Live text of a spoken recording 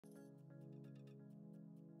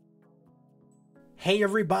Hey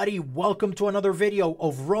everybody, welcome to another video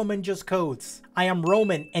of Roman Just Codes. I am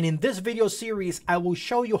Roman, and in this video series I will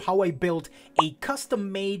show you how I built a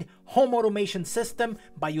custom-made home automation system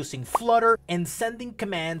by using Flutter and sending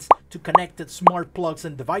commands to connected smart plugs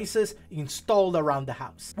and devices installed around the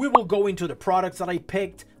house. We will go into the products that I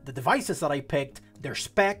picked, the devices that I picked, their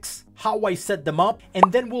specs, how I set them up,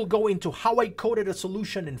 and then we'll go into how I coded a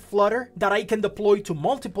solution in Flutter that I can deploy to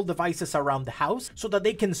multiple devices around the house so that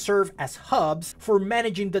they can serve as hubs for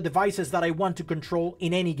managing the devices that I want to control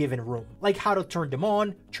in any given room, like how to turn them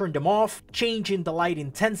on, turn them off, changing the light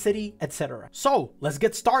intensity, etc. So let's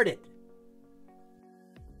get started.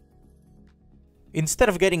 Instead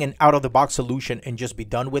of getting an out-of-the-box solution and just be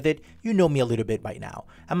done with it, you know me a little bit by now.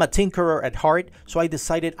 I'm a tinkerer at heart, so I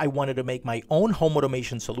decided I wanted to make my own home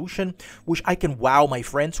automation solution, which I can wow my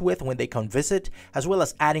friends with when they come visit, as well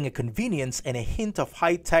as adding a convenience and a hint of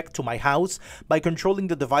high-tech to my house by controlling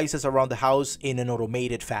the devices around the house in an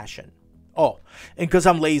automated fashion. Oh, and because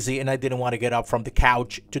I'm lazy and I didn't want to get up from the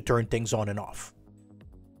couch to turn things on and off.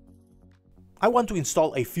 I want to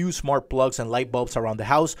install a few smart plugs and light bulbs around the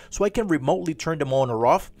house so I can remotely turn them on or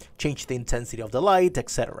off, change the intensity of the light,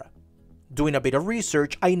 etc. Doing a bit of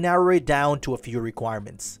research, I narrowed it down to a few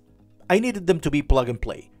requirements. I needed them to be plug and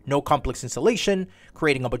play, no complex installation,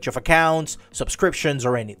 creating a bunch of accounts, subscriptions,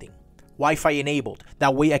 or anything. Wi-Fi enabled,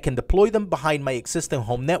 that way I can deploy them behind my existing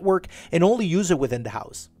home network and only use it within the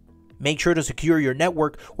house. Make sure to secure your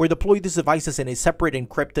network or deploy these devices in a separate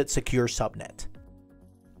encrypted secure subnet.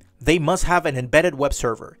 They must have an embedded web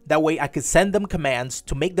server, that way I could send them commands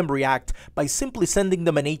to make them react by simply sending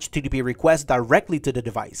them an HTTP request directly to the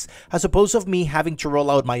device, as opposed to me having to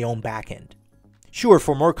roll out my own backend. Sure,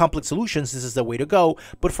 for more complex solutions this is the way to go,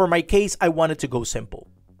 but for my case I wanted to go simple.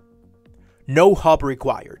 No hub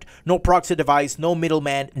required, no proxy device, no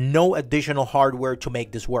middleman, no additional hardware to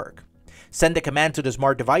make this work. Send a command to the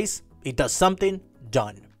smart device, it does something,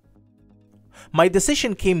 done. My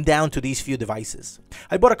decision came down to these few devices.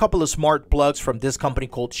 I bought a couple of smart plugs from this company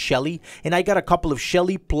called Shelly, and I got a couple of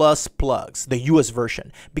Shelly Plus plugs, the US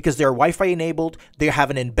version, because they're Wi-Fi enabled, they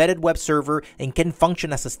have an embedded web server, and can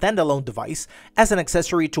function as a standalone device, as an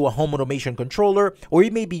accessory to a home automation controller, or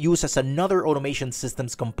it may be used as another automation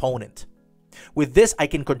systems component. With this, I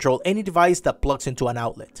can control any device that plugs into an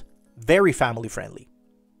outlet. Very family friendly.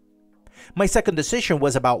 My second decision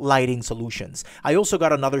was about lighting solutions. I also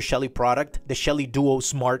got another Shelly product, the Shelly Duo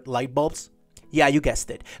Smart Light Bulbs. Yeah, you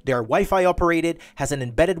guessed it. They are Wi-Fi operated, has an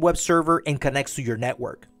embedded web server, and connects to your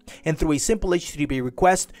network. And through a simple HTTP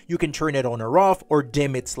request, you can turn it on or off or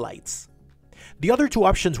dim its lights. The other two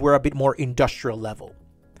options were a bit more industrial level.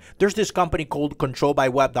 There's this company called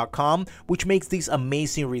controlbyweb.com, which makes these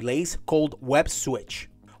amazing relays called WebSwitch.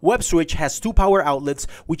 WebSwitch has two power outlets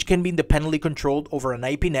which can be independently controlled over an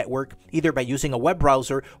IP network, either by using a web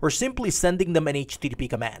browser or simply sending them an HTTP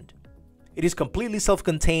command. It is completely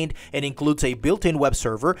self-contained and includes a built-in web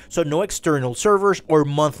server, so no external servers or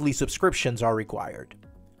monthly subscriptions are required.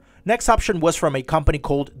 Next option was from a company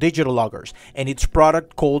called Digital Loggers and its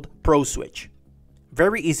product called ProSwitch.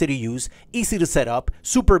 Very easy to use, easy to set up,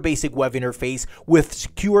 super basic web interface with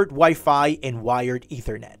secured Wi-Fi and wired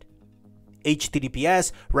Ethernet.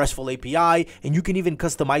 HTTPS, RESTful API, and you can even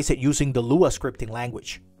customize it using the Lua scripting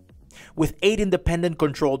language. With 8 independent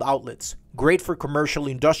controlled outlets, great for commercial,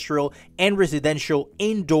 industrial, and residential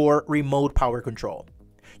indoor remote power control.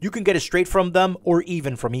 You can get it straight from them or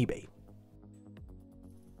even from eBay.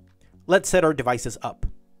 Let's set our devices up.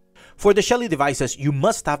 For the Shelly devices, you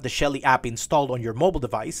must have the Shelly app installed on your mobile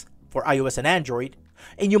device for iOS and Android,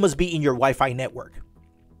 and you must be in your Wi-Fi network.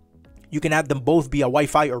 You can add them both via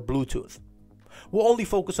Wi-Fi or Bluetooth. We'll only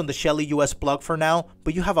focus on the Shelly US plug for now,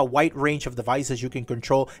 but you have a wide range of devices you can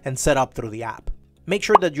control and set up through the app. Make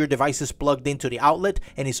sure that your device is plugged into the outlet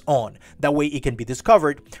and is on, that way it can be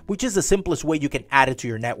discovered, which is the simplest way you can add it to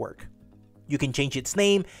your network. You can change its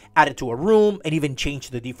name, add it to a room, and even change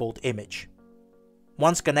the default image.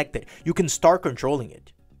 Once connected, you can start controlling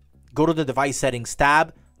it. Go to the Device Settings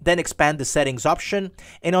tab, then expand the Settings option,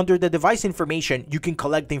 and under the device information, you can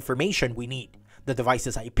collect the information we need. The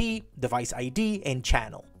device's IP, device ID, and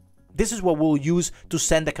channel. This is what we'll use to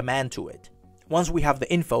send a command to it. Once we have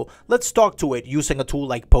the info, let's talk to it using a tool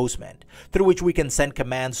like Postman, through which we can send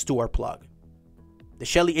commands to our plug. The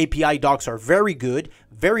Shelly API docs are very good,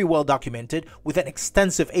 very well documented, with an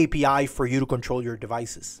extensive API for you to control your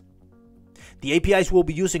devices. The APIs we'll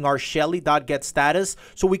be using are Shelly.getStatus,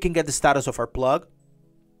 so we can get the status of our plug,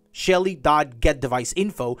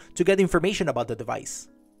 Shelly.getDeviceInfo to get information about the device.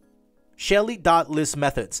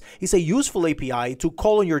 Shelly.listMethods is a useful API to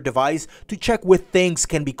call on your device to check what things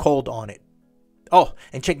can be called on it. Oh,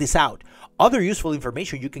 and check this out. Other useful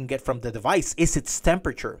information you can get from the device is its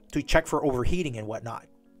temperature to check for overheating and whatnot.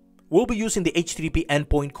 We'll be using the HTTP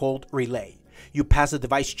endpoint called relay. You pass the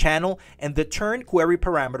device channel and the turn query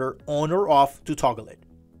parameter on or off to toggle it.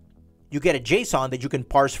 You get a JSON that you can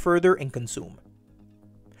parse further and consume.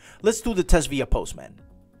 Let's do the test via Postman.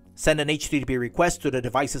 Send an HTTP request to the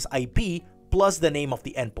device's IP plus the name of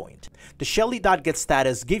the endpoint. The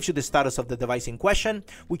Shelly.getStatus gives you the status of the device in question,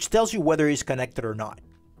 which tells you whether it's connected or not.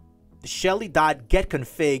 The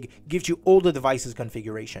Shelly.getConfig gives you all the device's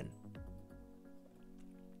configuration.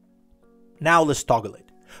 Now let's toggle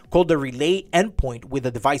it. Call the relay endpoint with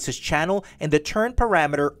the device's channel and the turn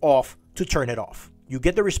parameter off to turn it off. You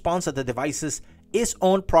get the response that the device's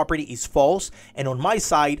isOn property is false, and on my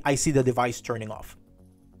side, I see the device turning off.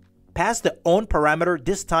 Pass the on parameter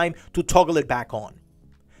this time to toggle it back on.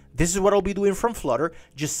 This is what I'll be doing from Flutter.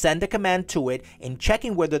 Just send a command to it and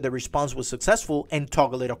checking whether the response was successful and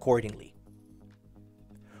toggle it accordingly.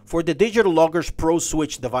 For the Digital Loggers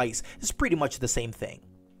ProSwitch device, it's pretty much the same thing.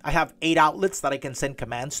 I have 8 outlets that I can send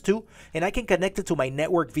commands to, and I can connect it to my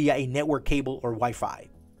network via a network cable or Wi-Fi.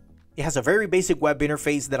 It has a very basic web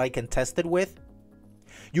interface that I can test it with.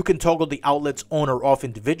 You can toggle the outlets on or off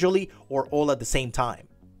individually or all at the same time.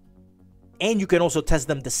 And you can also test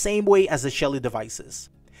them the same way as the Shelly devices.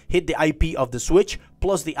 Hit the IP of the switch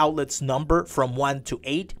plus the outlet's number from 1 to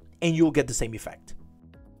 8 and you'll get the same effect.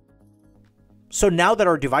 So now that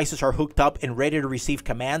our devices are hooked up and ready to receive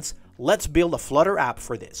commands, let's build a Flutter app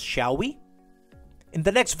for this, shall we? In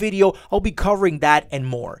the next video, I'll be covering that and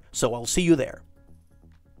more, so I'll see you there.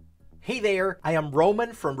 Hey there, I am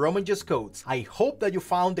Roman from Roman Just Codes. I hope that you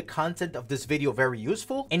found the content of this video very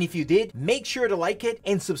useful, and if you did, make sure to like it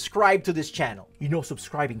and subscribe to this channel. You know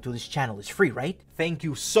subscribing to this channel is free, right? Thank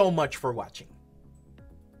you so much for watching.